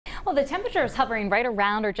Well, the temperature is hovering right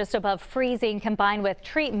around or just above freezing, combined with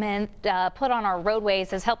treatment put on our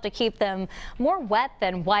roadways has helped to keep them more wet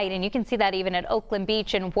than white. And you can see that even at Oakland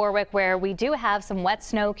Beach in Warwick, where we do have some wet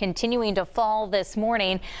snow continuing to fall this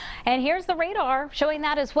morning. And here's the radar showing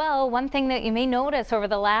that as well. One thing that you may notice over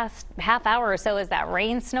the last half hour or so is that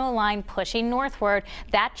rain snow line pushing northward.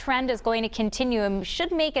 That trend is going to continue and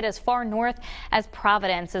should make it as far north as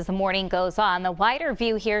Providence as the morning goes on. The wider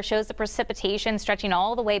view here shows the precipitation stretching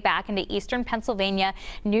all the way back into eastern Pennsylvania,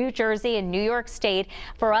 New Jersey, and New York State.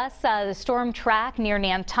 For us, the storm track near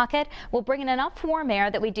Nantucket will bring in enough warm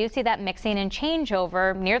air that we do see that mixing and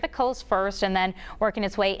changeover near the coast first and then working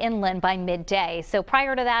its way inland by midday. So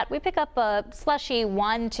prior to that, we pick up a slushy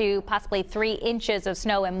 1 to possibly 3 inches of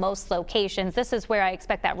snow in most locations. This is where I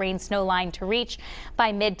expect that rain snow line to reach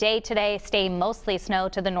by midday today, staying mostly snow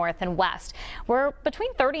to the north and west. We're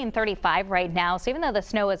between 30 and 35 right now, so even though the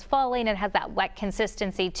snow is falling, it has that wet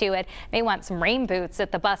consistency to it. May want some rain boots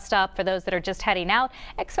at the bus stop for those that are just heading out.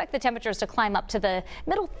 Expect the temperatures to climb up to the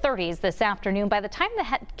middle 30s this afternoon. By the time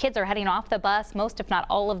the kids are heading off the bus, most if not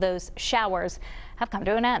all of those showers have come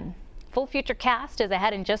to an end. Full Futurecast is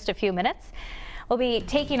ahead in just a few minutes. We'll be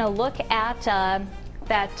taking a look at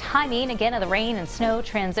that timing again of the rain and snow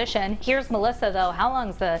transition. Here's Melissa, though. How long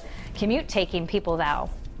is the commute taking people now?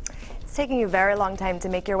 It's taking you a very long time to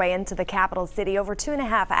make your way into the capital city. Over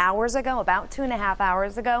 2.5 hours ago, about 2.5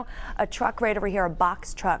 hours ago, a truck right over here, a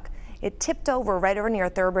box truck, it tipped over right over near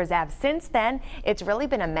Thurber's Ave. Since then, it's really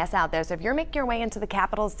been a mess out there. So if you're making your way into the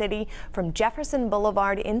capital city from Jefferson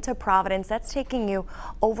Boulevard into Providence, that's taking you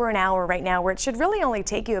over an hour right now, where it should really only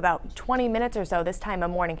take you about 20 minutes or so this time of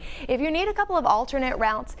morning. If you need a couple of alternate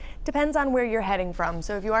routes, depends on where you're heading from.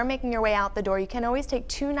 So if you are making your way out the door, you can always take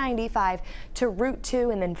 295 to Route 2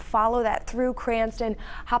 and then follow that through Cranston,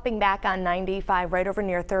 hopping back on 95 right over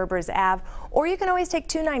near Thurber's Ave. Or you can always take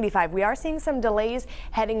 295. We are seeing some delays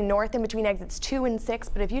heading north in between exits 2 and 6,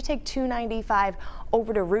 but if you take 295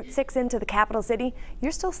 over to Route 6 into the capital city,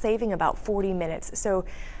 you're still saving about 40 minutes. So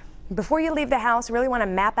before you leave the house, really want to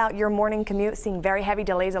map out your morning commute, seeing very heavy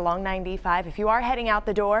delays along 95. If you are heading out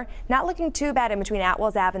the door, not looking too bad in between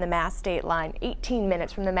Atwells Ave and the Mass State Line. 18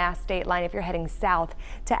 minutes from the Mass State Line if you're heading south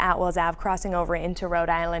to Atwells Ave, crossing over into Rhode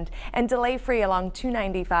Island. And delay-free along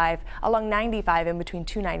 295, along 95 in between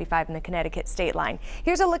 295 and the Connecticut State Line.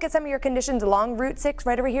 Here's a look at some of your conditions along Route 6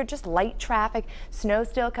 right over here. Just light traffic, snow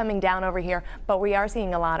still coming down over here, but we are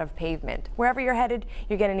seeing a lot of pavement. Wherever you're headed,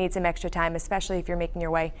 you're going to need some extra time, especially if you're making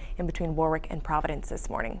your way in between Warwick and Providence this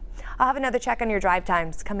morning. I'll have another check on your drive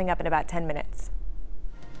times coming up in about 10 minutes.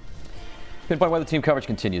 Pinpoint weather team coverage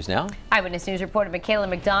continues now. Eyewitness News reporter Michaela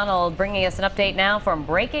McDonald bringing us an update now from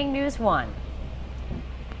Breaking News 1.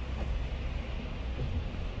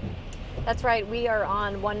 That's right. We are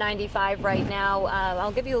on 195 right now.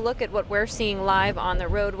 I'll give you a look at what we're seeing live on the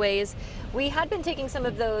roadways. We had been taking some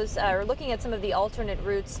of those, or looking at some of the alternate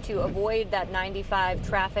routes to avoid that 95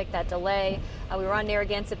 traffic, that delay. We were on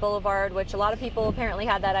Narragansett Boulevard, which a lot of people apparently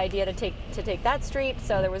had that idea to take that street,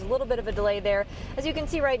 so there was a little bit of a delay there. As you can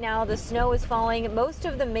see right now, the snow is falling. Most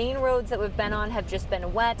of the main roads that we've been on have just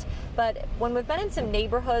been wet, but when we've been in some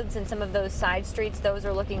neighborhoods and some of those side streets, those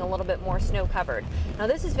are looking a little bit more snow covered. Now,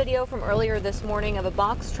 this is video from earlier this morning of a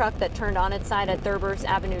box truck that turned on its side at Thurber's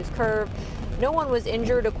Avenue's curve. No one was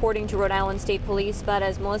injured, according to Rhode Island State Police, but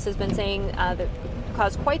as Melissa's been saying, that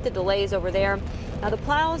caused quite the delays over there. Now, the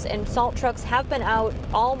plows and salt trucks have been out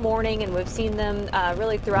all morning, and we've seen them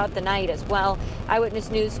really throughout the night as well.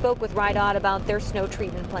 Eyewitness News spoke with RIDOT about their snow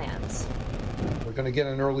treatment plans. We're going to get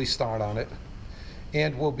an early start on it,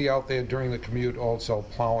 and we'll be out there during the commute also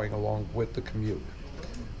plowing along with the commute.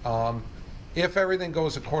 If everything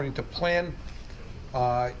goes according to plan,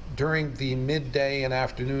 during the midday and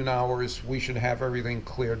afternoon hours, we should have everything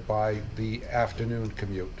cleared by the afternoon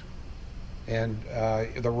commute. And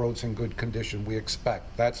the road's in good condition, we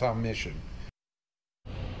expect. That's our mission.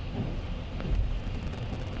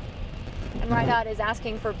 And RIDOT is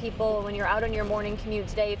asking for people, when you're out on your morning commute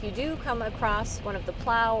today, if you do come across one of the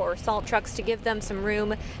plow or salt trucks, to give them some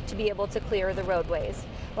room to be able to clear the roadways.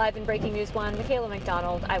 Live in Breaking News 1, Michaela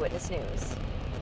McDonald, Eyewitness News.